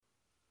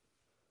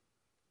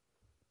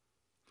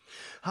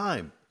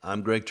Hi,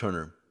 I'm Greg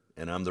Turner,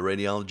 and I'm the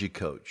radiology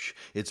coach.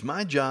 It's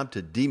my job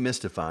to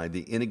demystify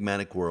the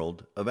enigmatic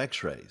world of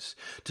x-rays.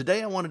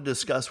 Today I want to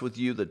discuss with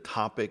you the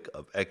topic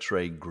of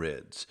x-ray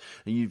grids.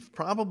 And you've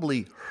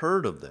probably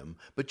heard of them,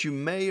 but you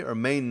may or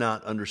may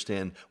not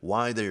understand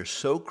why they are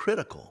so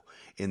critical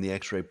in the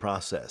x-ray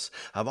process.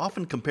 I've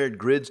often compared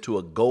grids to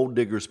a gold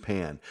digger's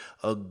pan.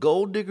 A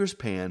gold digger's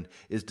pan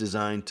is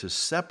designed to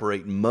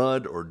separate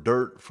mud or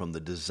dirt from the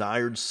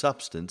desired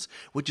substance,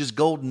 which is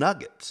gold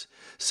nuggets.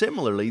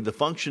 Similarly, the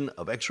function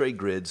of x-ray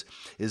grids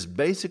is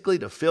basically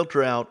to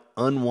filter out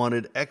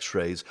unwanted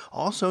x-rays,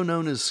 also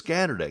known as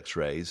scattered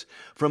x-rays,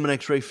 from an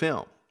x-ray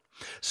film.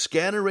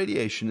 Scatter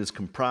radiation is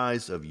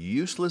comprised of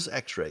useless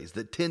x-rays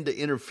that tend to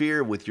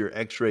interfere with your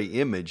x-ray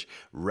image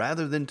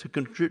rather than to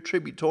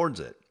contribute towards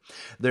it.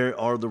 They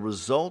are the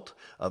result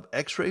of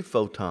X-ray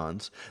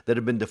photons that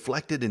have been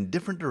deflected in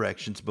different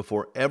directions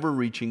before ever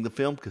reaching the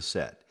film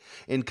cassette.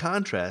 In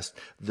contrast,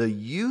 the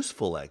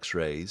useful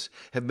X-rays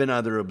have been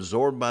either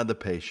absorbed by the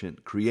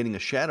patient, creating a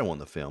shadow on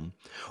the film,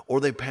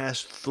 or they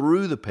pass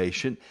through the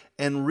patient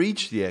and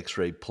reach the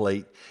X-ray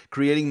plate,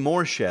 creating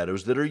more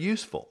shadows that are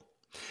useful.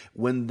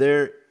 When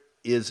there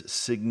is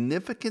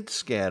significant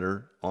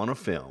scatter on a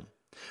film,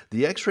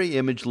 the X-ray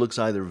image looks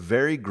either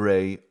very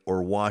gray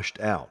or washed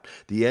out.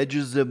 The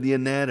edges of the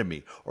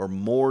anatomy are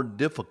more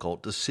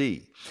difficult to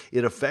see.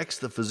 It affects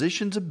the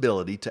physician's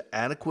ability to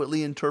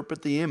adequately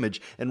interpret the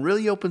image and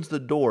really opens the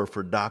door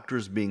for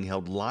doctors being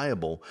held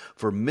liable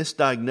for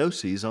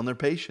misdiagnoses on their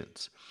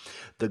patients.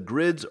 The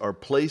grids are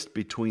placed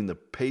between the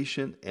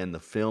patient and the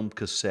film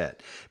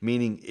cassette,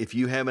 meaning if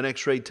you have an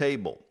X-ray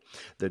table,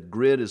 the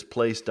grid is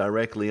placed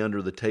directly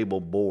under the table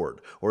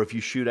board, or if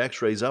you shoot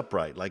x-rays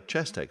upright, like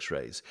chest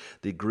x-rays,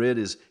 the grid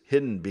is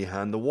hidden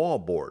behind the wall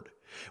board.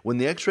 When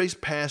the x-rays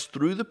pass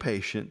through the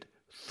patient,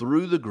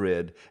 through the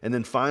grid, and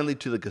then finally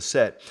to the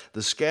cassette,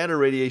 the scatter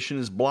radiation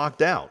is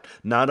blocked out,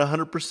 not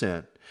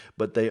 100%,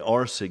 but they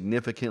are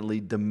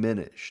significantly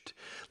diminished.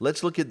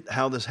 Let's look at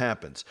how this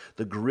happens.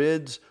 The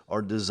grids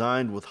are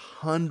designed with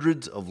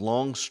hundreds of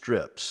long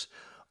strips,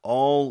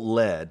 all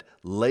lead,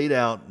 laid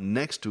out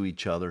next to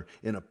each other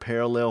in a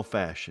parallel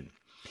fashion.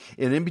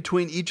 And in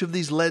between each of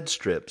these lead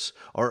strips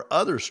are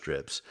other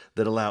strips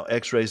that allow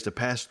x-rays to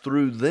pass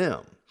through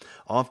them.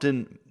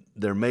 Often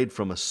they're made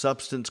from a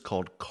substance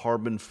called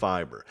carbon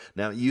fiber.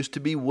 Now, it used to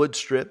be wood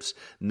strips.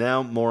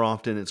 Now, more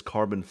often, it's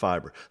carbon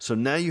fiber. So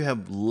now you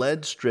have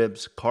lead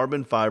strips,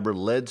 carbon fiber,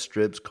 lead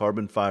strips,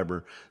 carbon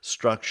fiber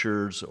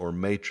structures or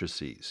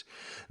matrices.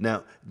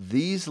 Now,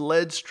 these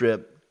lead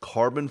strip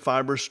carbon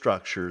fiber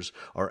structures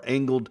are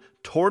angled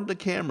toward the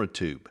camera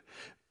tube.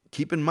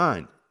 Keep in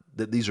mind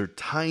that these are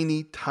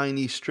tiny,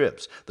 tiny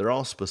strips. They're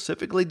all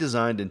specifically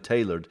designed and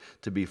tailored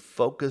to be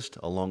focused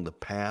along the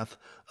path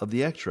of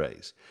the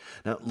x-rays.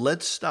 Now,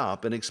 let's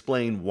stop and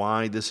explain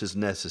why this is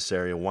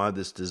necessary and why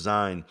this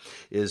design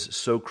is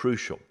so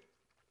crucial.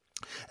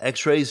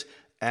 X-rays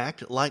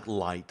act like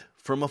light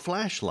from a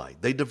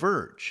flashlight. They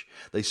diverge.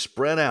 They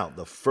spread out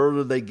the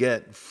further they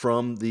get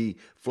from the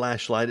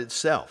flashlight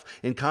itself.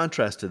 In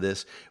contrast to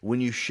this,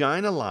 when you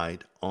shine a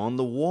light on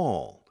the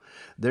wall,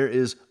 there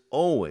is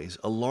always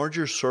a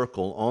larger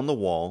circle on the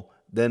wall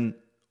than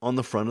on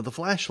the front of the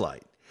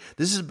flashlight.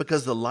 This is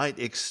because the light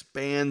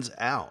expands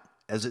out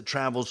as it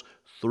travels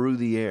through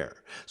the air.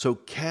 So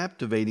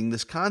captivating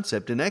this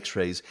concept in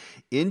x-rays,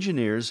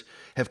 engineers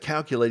have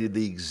calculated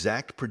the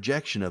exact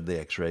projection of the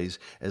x-rays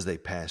as they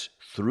pass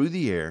through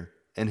the air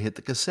and hit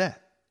the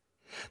cassette.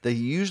 They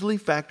usually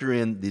factor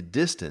in the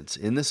distance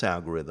in this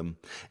algorithm,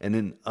 and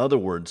in other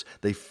words,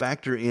 they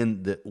factor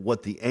in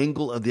what the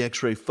angle of the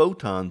x-ray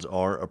photons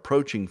are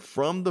approaching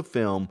from the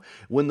film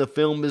when the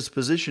film is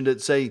positioned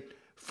at, say,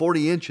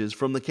 40 inches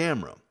from the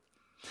camera.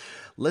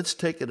 Let's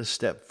take it a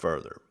step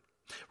further.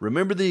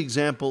 Remember the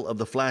example of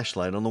the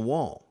flashlight on the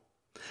wall,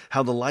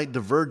 how the light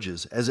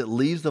diverges as it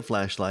leaves the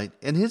flashlight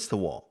and hits the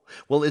wall.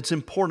 Well, it's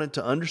important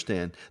to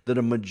understand that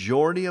a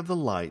majority of the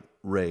light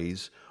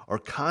rays are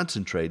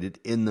concentrated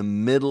in the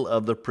middle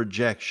of the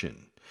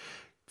projection.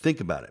 Think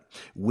about it.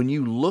 When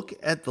you look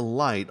at the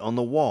light on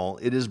the wall,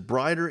 it is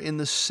brighter in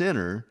the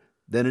center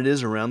than it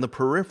is around the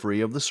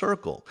periphery of the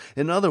circle.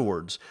 In other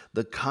words,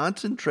 the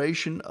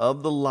concentration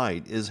of the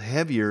light is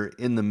heavier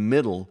in the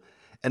middle,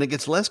 and it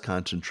gets less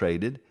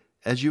concentrated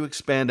as you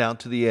expand out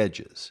to the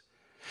edges.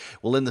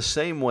 Well, in the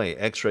same way,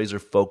 x-rays are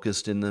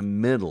focused in the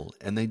middle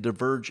and they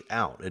diverge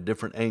out at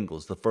different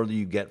angles the further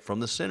you get from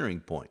the centering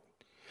point.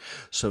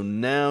 So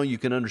now you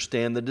can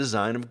understand the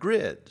design of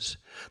grids.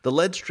 The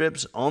lead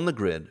strips on the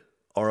grid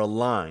are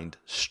aligned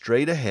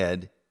straight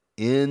ahead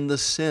in the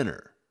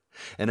center.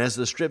 And as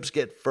the strips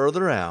get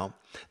further out,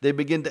 they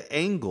begin to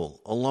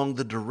angle along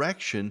the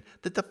direction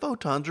that the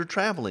photons are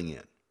traveling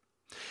in.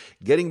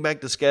 Getting back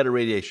to scatter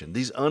radiation,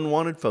 these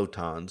unwanted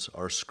photons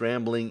are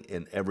scrambling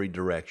in every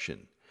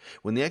direction.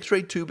 When the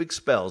x-ray tube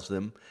expels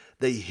them,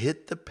 they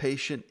hit the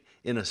patient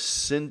in a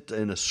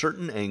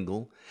certain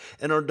angle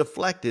and are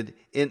deflected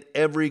in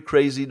every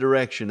crazy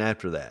direction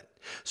after that.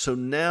 So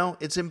now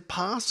it's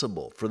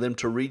impossible for them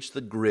to reach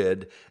the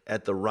grid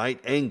at the right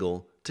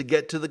angle to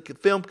get to the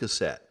film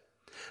cassette.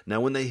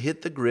 Now, when they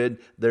hit the grid,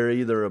 they're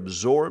either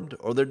absorbed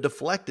or they're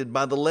deflected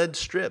by the lead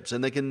strips,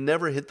 and they can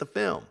never hit the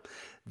film.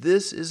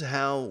 This is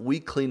how we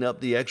clean up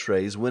the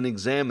X-rays when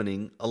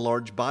examining a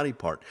large body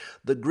part.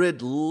 The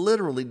grid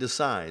literally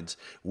decides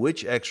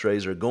which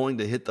X-rays are going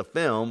to hit the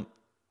film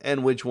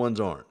and which ones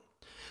aren't.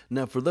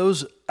 Now, for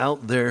those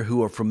out there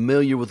who are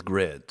familiar with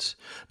grids,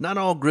 not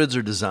all grids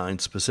are designed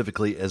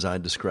specifically as I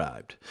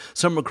described.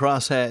 Some are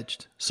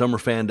crosshatched, some are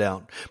fanned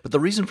out, but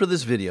the reason for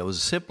this video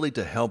is simply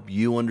to help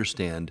you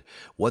understand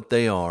what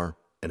they are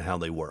and how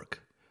they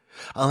work.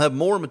 I'll have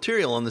more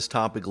material on this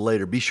topic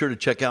later. Be sure to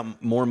check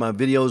out more of my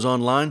videos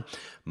online.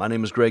 My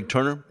name is Greg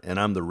Turner, and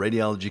I'm the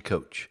radiology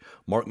coach.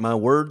 Mark my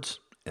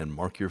words and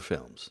mark your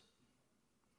films.